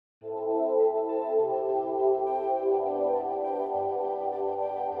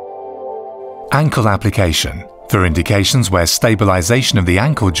Ankle application for indications where stabilisation of the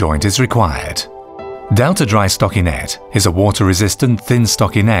ankle joint is required. Delta-Dry Stockinette is a water-resistant thin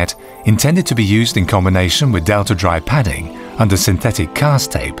stockinette intended to be used in combination with Delta-Dry padding under synthetic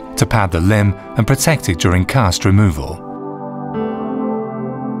cast tape to pad the limb and protect it during cast removal.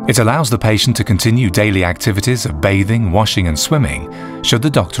 It allows the patient to continue daily activities of bathing, washing and swimming should the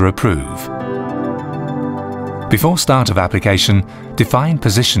doctor approve. Before start of application, define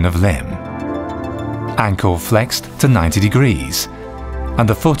position of limb. Ankle flexed to 90 degrees and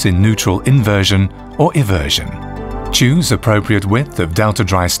the foot in neutral inversion or eversion. Choose appropriate width of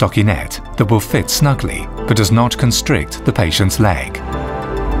Delta-Dry stockinette that will fit snugly but does not constrict the patient's leg.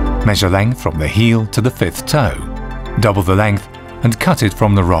 Measure length from the heel to the fifth toe. Double the length and cut it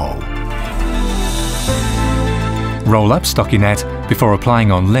from the roll. Roll up stockinette before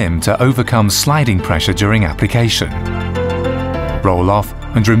applying on limb to overcome sliding pressure during application. Roll off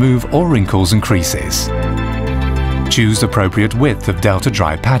and remove all wrinkles and creases. Choose appropriate width of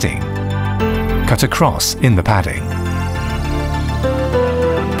Delta-Dry padding. Cut a cross in the padding.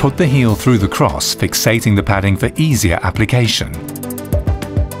 Put the heel through the cross, fixating the padding for easier application.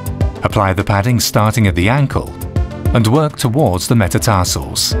 Apply the padding starting at the ankle and work towards the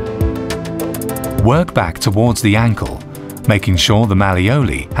metatarsals. Work back towards the ankle, making sure the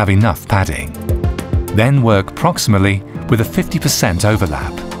malleoli have enough padding. Then work proximally with a 50%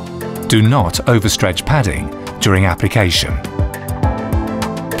 overlap. Do not overstretch padding during application.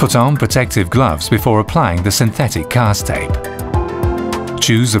 Put on protective gloves before applying the synthetic cast tape.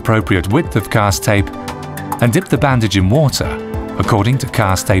 Choose appropriate width of cast tape and dip the bandage in water according to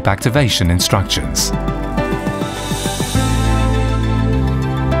cast tape activation instructions.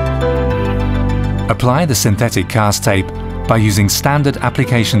 Apply the synthetic cast tape by using standard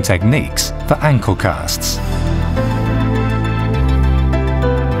application techniques for ankle casts.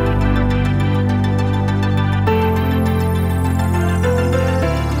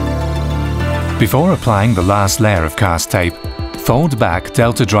 Before applying the last layer of cast tape, fold back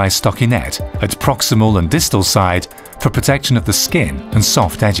Delta-Dry stockinette at proximal and distal side for protection of the skin and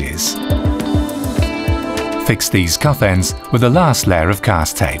soft edges. Fix these cuff ends with the last layer of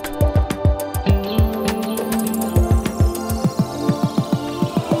cast tape.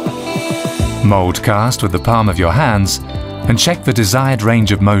 Mold cast with the palm of your hands and check the desired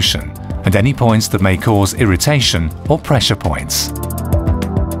range of motion and any points that may cause irritation or pressure points.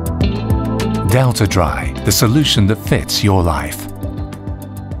 Delta-Dry, the solution that fits your life.